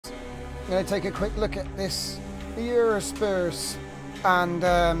going to take a quick look at this Everspace, and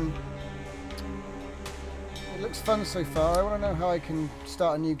it looks fun so far. I want to know how I can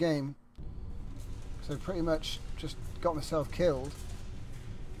start a new game. So pretty much just got myself killed.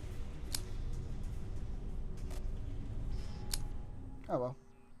 Oh well,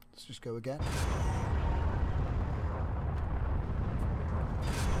 let's just go again.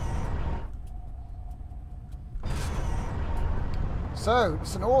 So,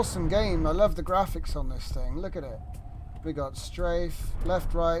 it's an awesome game. I love the graphics on this thing. Look at it. We got strafe,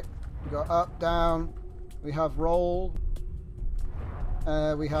 left, right. We got up, down. We have roll.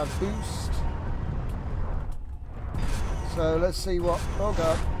 We have boost. So, let's see what... Oh,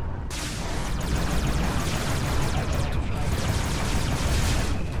 God.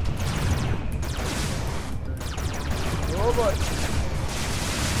 Oh, boy.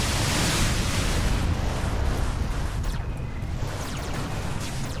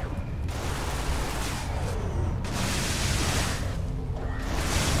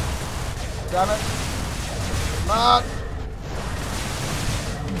 Damn it. Come on.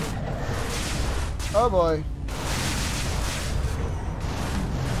 Oh boy.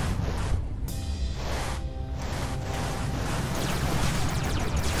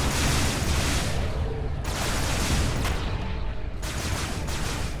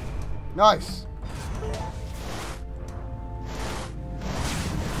 Nice.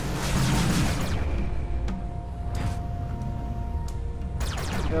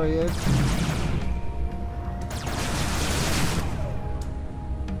 There he is.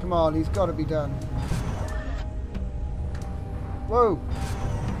 Come on, he's got to be done. Whoa!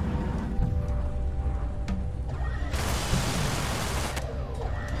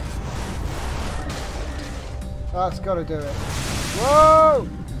 That's got to do it. Whoa!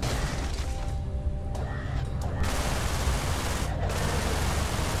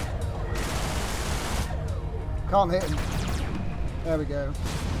 Can't hit him. There we go.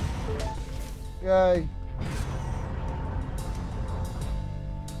 Yay.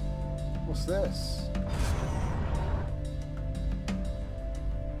 What's this?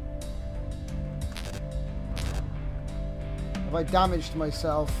 Have I damaged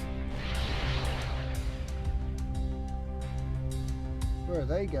myself? Where are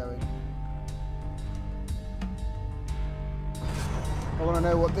they going? I want to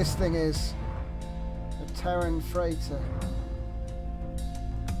know what this thing is. A Terran freighter.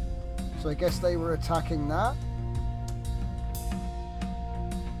 So I guess they were attacking that.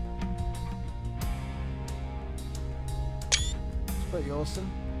 Pretty awesome.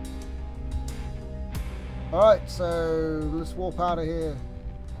 Alright, so let's warp out of here.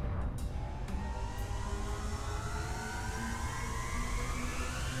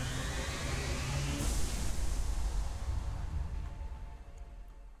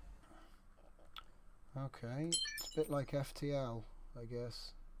 Okay, it's a bit like FTL, I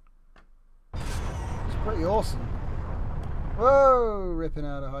guess. It's pretty awesome. Whoa, ripping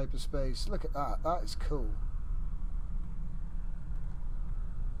out of hyperspace. Look at that, that is cool.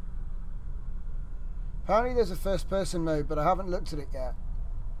 Apparently there's a first person mode, but I haven't looked at it yet.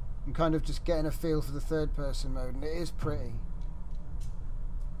 I'm kind of just getting a feel for the third person mode, and it is pretty.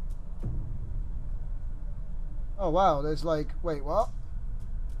 Oh wow, there's like, wait, what?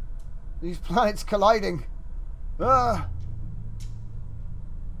 These planets colliding. Ah!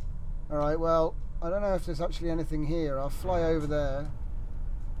 Alright, well, I don't know if there's actually anything here. I'll fly over there.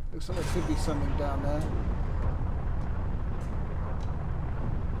 Looks like there could be something down there.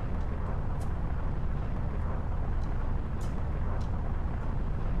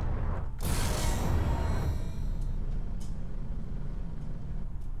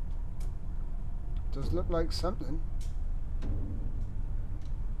 Does look like something.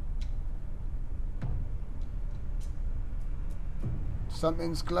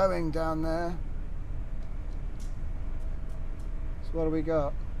 Something's glowing down there. So what do we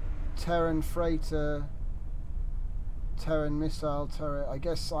got? Terran freighter, Terran missile turret. I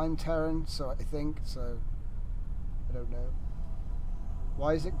guess I'm Terran, so I think so. I don't know.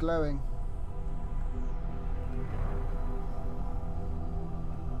 Why is it glowing?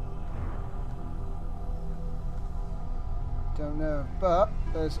 Don't know, but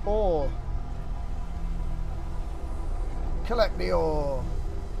there's ore. Collect the ore.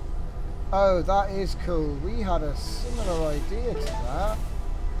 Oh, that is cool. We had a similar idea to that.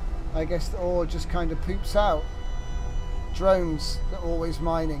 I guess the ore just kind of poops out. Drones that are always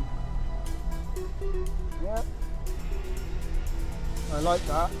mining. Yeah. I like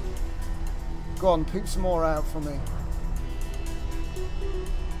that. Go on, poop some more out for me.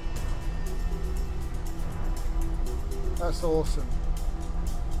 That's awesome.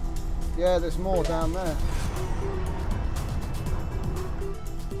 Yeah, there's more down there.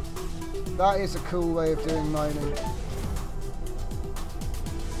 That is a cool way of doing mining.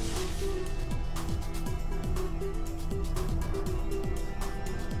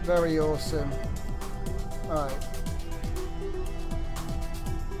 Very awesome. Alright.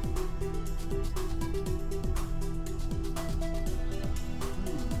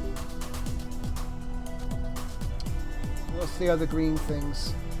 What's the other green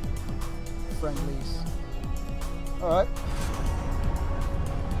things? Friendlies. Alright.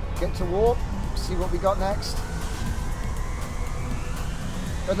 Get to warp. See what we got next.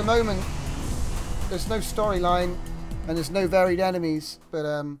 At the moment, there's no storyline and there's no varied enemies, but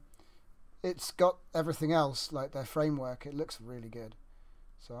it's got everything else, like their framework. It looks really good.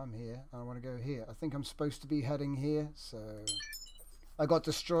 So I'm here. I want to go here. I think I'm supposed to be heading here, so I got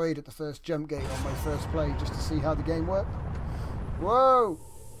destroyed at the first jump gate on my first play just to see how the game worked. Whoa!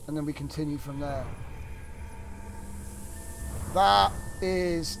 And then we continue from there. That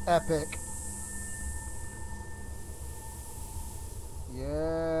is epic.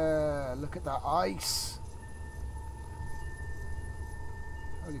 Yeah, look at that ice.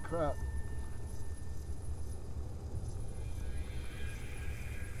 Holy crap.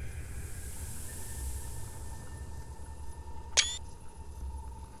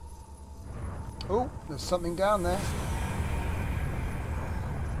 Oh, there's something down there.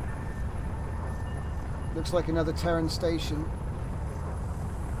 Looks like another Terran station.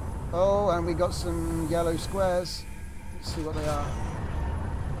 Oh, and we got some yellow squares. Let's see what they are.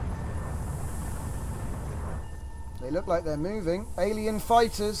 They look like they're moving. Alien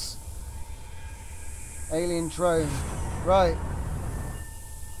fighters. Alien drone. Right.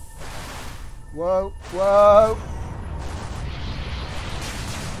 Whoa, whoa.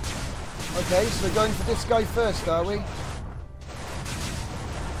 Okay, so we're going for this guy first, are we?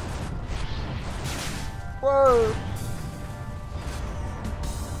 Whoa!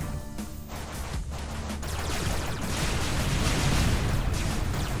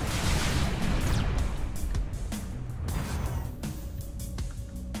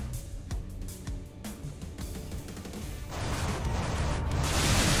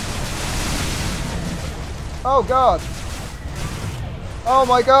 Oh god! Oh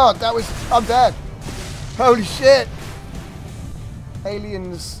my god, that was... I'm dead! Holy shit!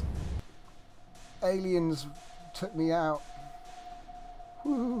 Aliens took me out.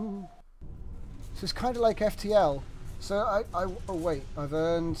 Woo. So it's kind of like FTL. So oh wait, I've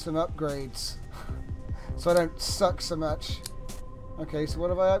earned some upgrades. So I don't suck so much. Okay, so what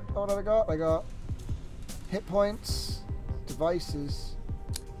have I got? I got hit points, devices.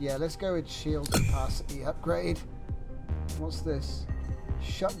 Yeah, let's go with shield capacity upgrade. What's this?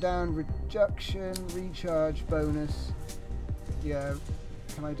 Shutdown reduction, recharge bonus. Yeah,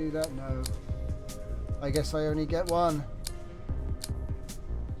 can I do that? No. I guess I only get one.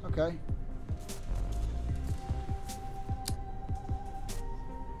 Okay.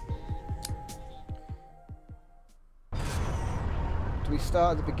 Do we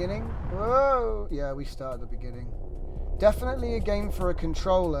start at the beginning? Whoa! Yeah, we start at the beginning. Definitely a game for a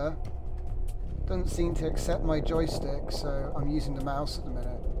controller. Doesn't seem to accept my joystick, so I'm using the mouse at the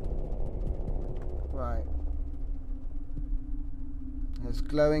minute. Right. There's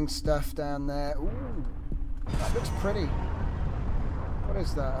glowing stuff down there. Ooh, that looks pretty. What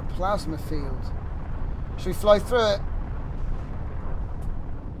is that? A plasma field. Should we fly through it?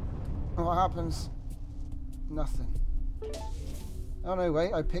 And what happens? Nothing. Oh no,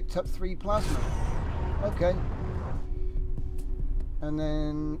 wait, I picked up 3 plasma. Okay. And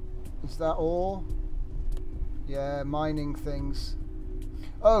then, is that all? Yeah, mining things.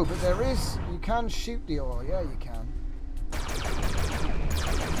 Oh, but there is, you can shoot the ore. Yeah, you can.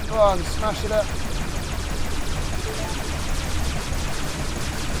 Go on, smash it up.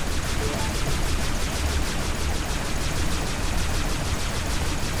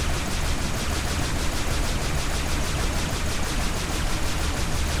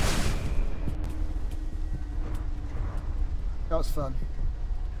 That was fun.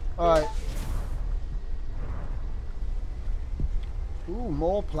 Alright. Ooh,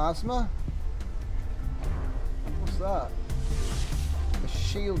 more plasma? What's that? A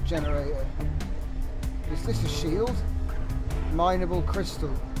shield generator. Is this a shield? Mineable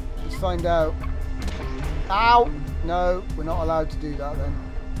crystal. Let's find out. Ow! No, we're not allowed to do that then.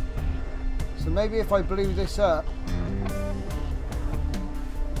 So maybe if I blew this up.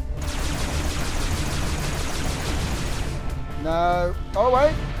 No. Oh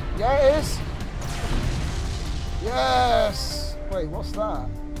wait. Yeah, it is. Yes. Wait, what's that?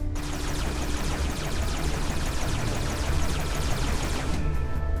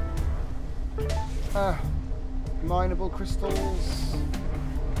 Mineable crystals.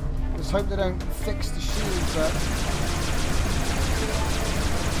 Just hope they don't fix the shields up.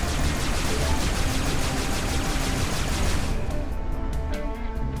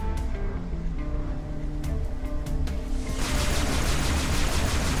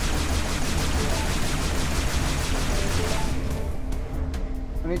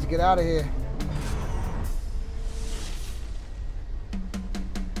 I need to get out of here.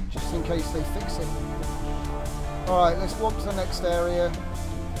 Just in case they fix it. Alright, let's walk to the next area.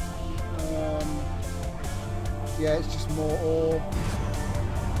 Yeah, it's just more ore.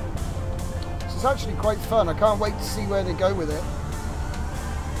 So it's actually quite fun. I can't wait to see where they go with it.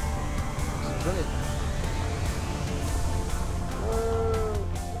 This is brilliant. Whoa.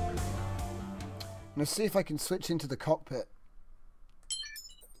 Let's see if I can switch into the cockpit.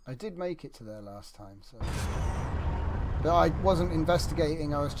 I did make it to there last time, so. But I wasn't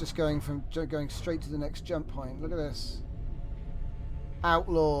investigating. I was just going straight to the next jump point. Look at this.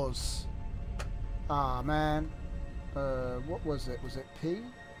 Outlaws. Ah, man. What was it? Was it P?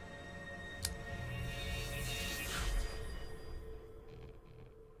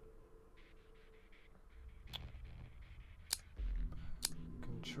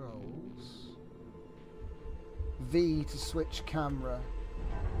 Controls. V to switch camera.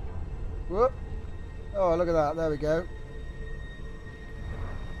 Whoop. Oh, look at that. There we go.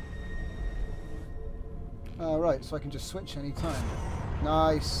 Right, so I can just switch any time.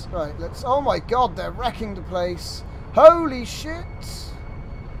 Nice. Right, let's... Oh my god, they're wrecking the place. Holy shit!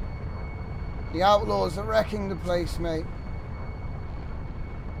 The outlaws are wrecking the place, mate.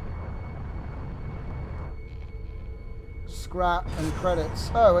 Scrap and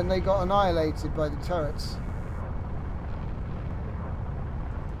credits. Oh, and they got annihilated by the turrets.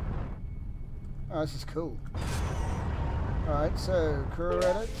 Oh, this is cool. Alright, so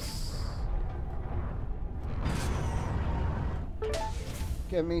credits.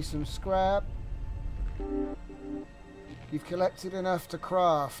 Get me some scrap. You've collected enough to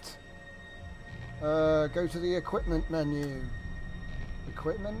craft. Go to the equipment menu.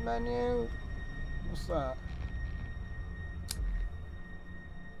 Equipment menu? What's that?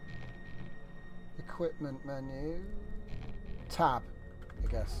 Equipment menu. Tab,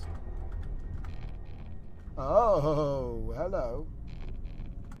 I guess. Oh, hello.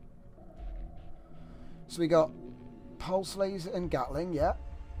 So we got pulse laser and Gatling, yeah.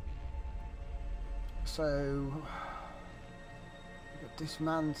 So we got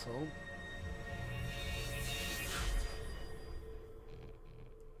dismantle.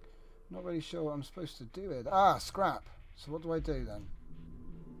 Not really sure what I'm supposed to do with it. Ah, scrap. So what do I do then?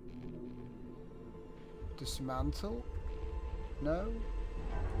 Dismantle? No?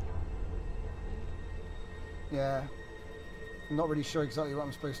 Yeah. I'm not really sure exactly what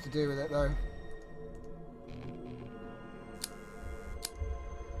I'm supposed to do with it though.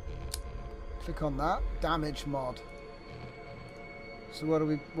 Click on that. Damage mod. So what do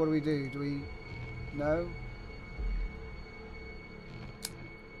we do? Do we... No?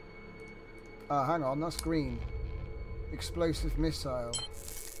 Ah, hang on, that's green. Explosive missile.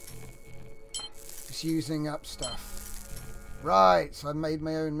 It's using up stuff. Right, so I made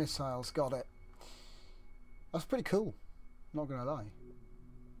my own missiles. Got it. That's pretty cool. Not gonna lie.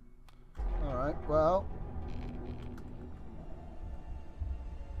 Alright, well...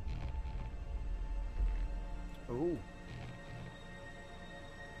 Ooh.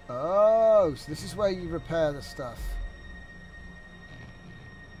 Oh, so this is where you repair the stuff.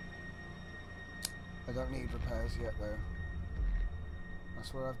 I don't need repairs yet though.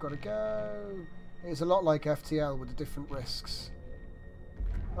 That's where I've got to go. It's a lot like FTL with the different risks.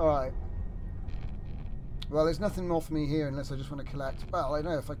 Alright. Well, there's nothing more for me here unless I just want to collect. Well, I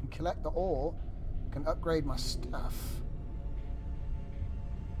know if I can collect the ore, I can upgrade my stuff.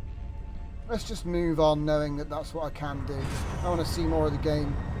 Let's just move on knowing that that's what I can do. I want to see more of the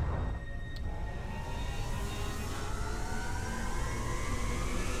game.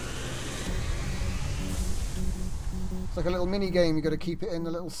 It's like a little mini game. You've got to keep it in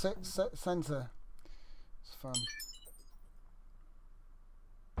the little center. It's fun.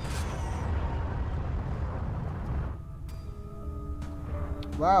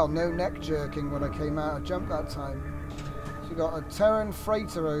 Wow, no neck jerking when I came out of jump that time. So you got a Terran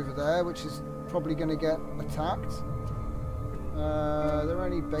freighter over there, which is probably going to get attacked. Are there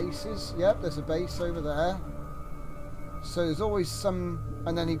any bases? Yep, there's a base over there. So there's always some...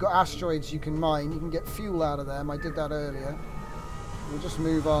 And then you've got asteroids you can mine. You can get fuel out of them. I did that earlier. We'll just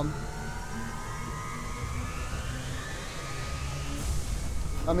move on.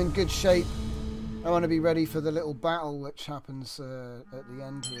 I'm in good shape. I want to be ready for the little battle which happens at the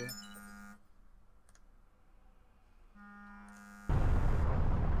end here.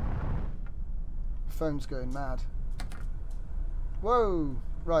 phone's going mad. Whoa!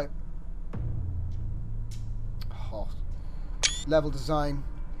 Right. Oh. Level design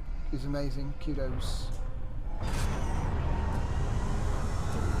is amazing. Kudos.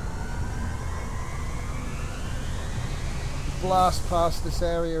 Blast past this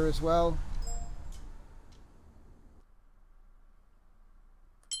area as well.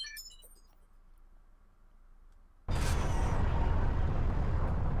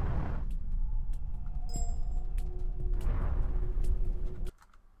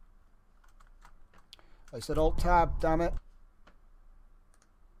 I said Alt-Tab, damn it.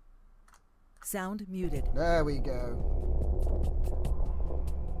 Sound muted. There we go.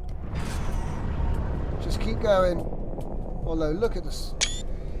 Just keep going. Although, look at this.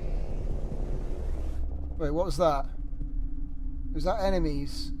 Wait, what was that? Was that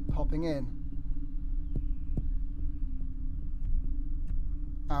enemies popping in?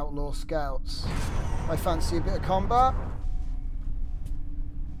 Outlaw scouts. I fancy a bit of combat.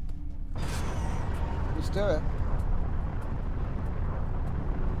 Let's do it.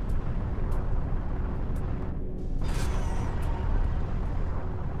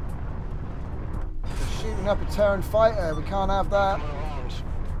 We're shooting up a Terran fighter. We can't have that.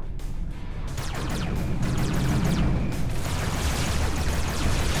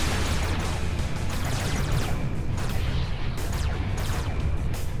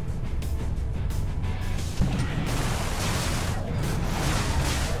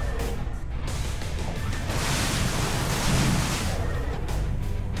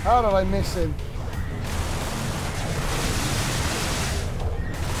 How did I miss him?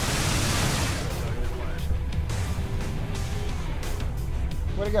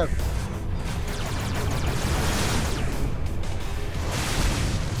 Where'd he go?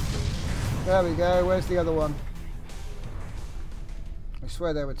 There we go. Where's the other one? I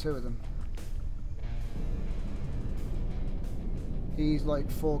swear there were two of them. He's like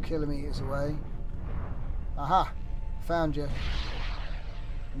 4 kilometers away. Aha! Found you.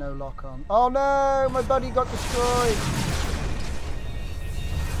 No lock on. Oh no! My buddy got destroyed!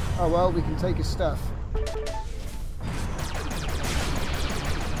 Oh well, we can take his stuff. Did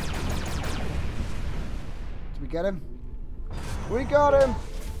we get him? We got him!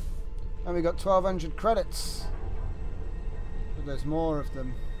 And we got 1,200 credits. But there's more of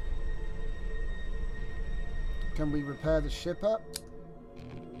them. Can we repair the ship up?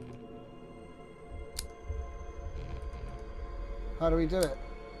 How do we do it?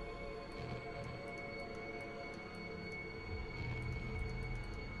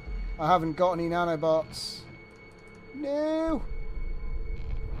 I haven't got any nanobots. No!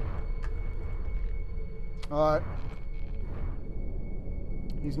 Alright.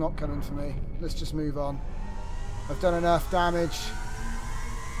 He's not coming for me. Let's just move on. I've done enough damage.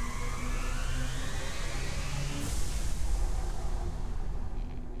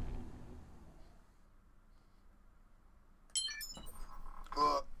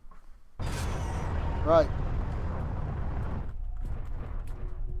 Right.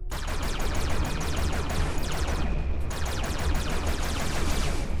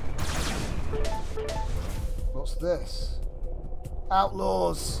 What's this?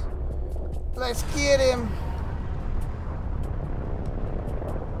 Outlaws. Let's get him.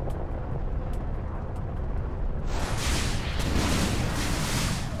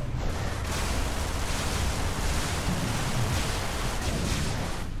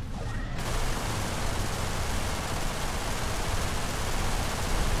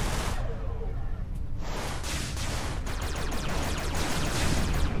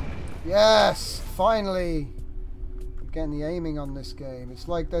 Yes, finally. I'm getting the aiming on this game. It's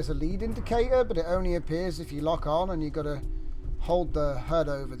like there's a lead indicator, but it only appears if you lock on, and you've got to hold the HUD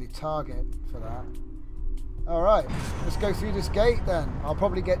over the target for that. Alright, let's go through this gate then. I'll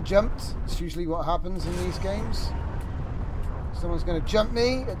probably get jumped. It's usually what happens in these games. Someone's going to jump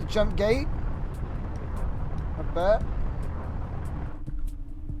me at the jump gate. I bet.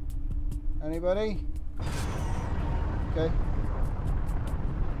 Anybody? Okay.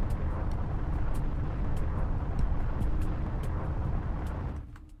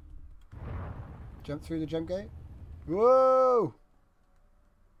 Jump through the jump gate. Whoa!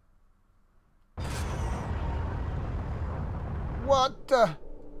 What the?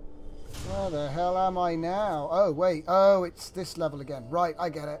 Where the hell am I now? Oh, wait. Oh, it's this level again. Right, I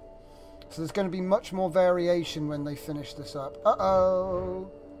get it. So there's going to be much more variation when they finish this up. Uh-oh.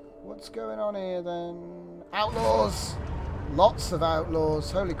 What's going on here then? Outlaws! Lots of outlaws.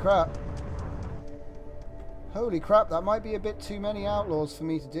 Holy crap. Holy crap, that might be a bit too many outlaws for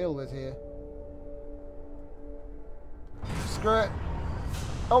me to deal with here. Screw it.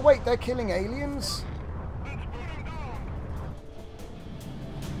 Oh wait, they're killing aliens?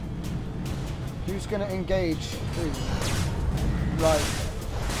 Who's going to engage who? Right.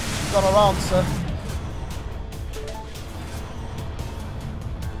 We've got our answer.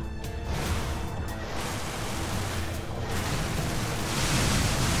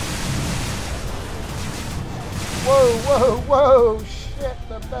 Whoa, whoa, whoa! Shit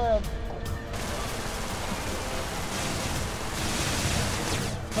the bed.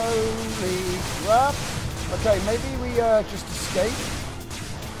 Holy crap. Okay, maybe we just escape.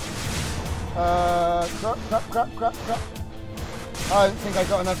 Crap. I don't think I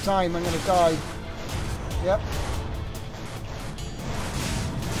got enough time. I'm going to die. Yep.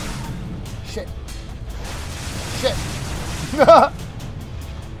 Shit.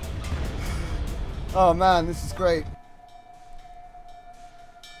 Oh man, this is great.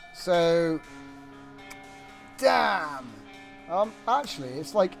 So, damn. Actually,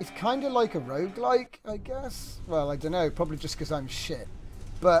 it's kind of like a roguelike, I guess. Well, I don't know, probably just because I'm shit.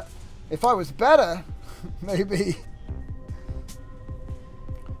 But if I was better, maybe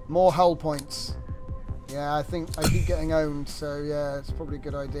more hull points. Yeah, I think I keep getting owned, so yeah, it's probably a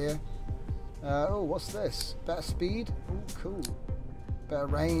good idea. Oh, what's this? Better speed? Oh, cool. Better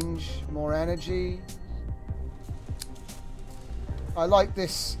range, more energy. I like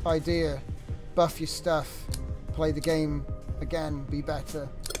this idea. Buff your stuff. Play the game again. Be better.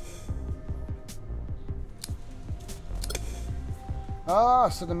 Ah,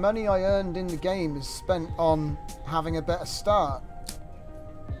 so the money I earned in the game is spent on having a better start.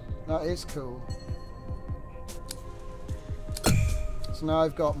 That is cool. So now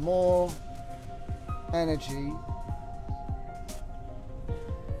I've got more energy.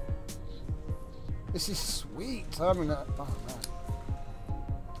 This is sweet. Oh man.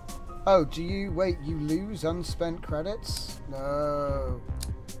 Oh, do you wait? You lose unspent credits? No.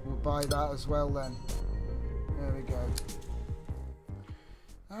 We'll buy that as well then. There we go.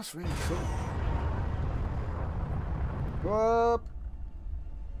 That's really cool. Whoop.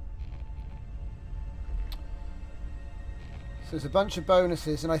 So there's a bunch of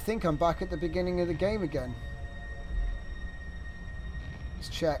bonuses, and I think I'm back at the beginning of the game again. Let's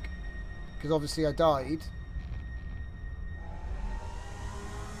check. Because obviously I died.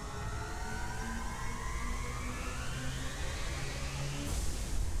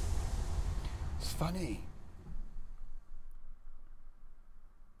 It's funny.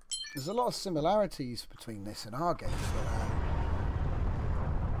 There's a lot of similarities between this and our game.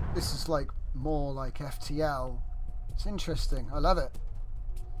 This is like more like FTL. It's interesting. I love it.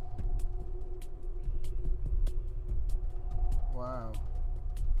 Wow.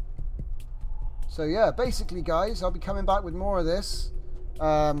 So yeah, basically guys, I'll be coming back with more of this.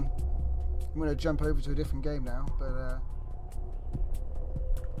 I'm going to jump over to a different game now, but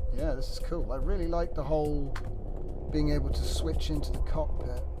yeah, this is cool. I really like the whole being able to switch into the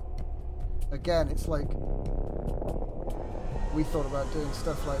cockpit. Again, it's like we thought about doing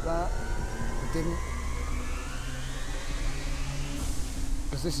stuff like that. We didn't.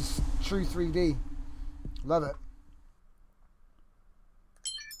 Because this is true 3D. Love it.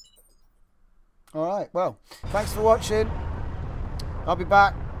 Alright, well, thanks for watching. I'll be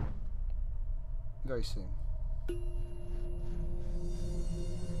back very soon.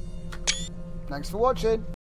 Thanks for watching.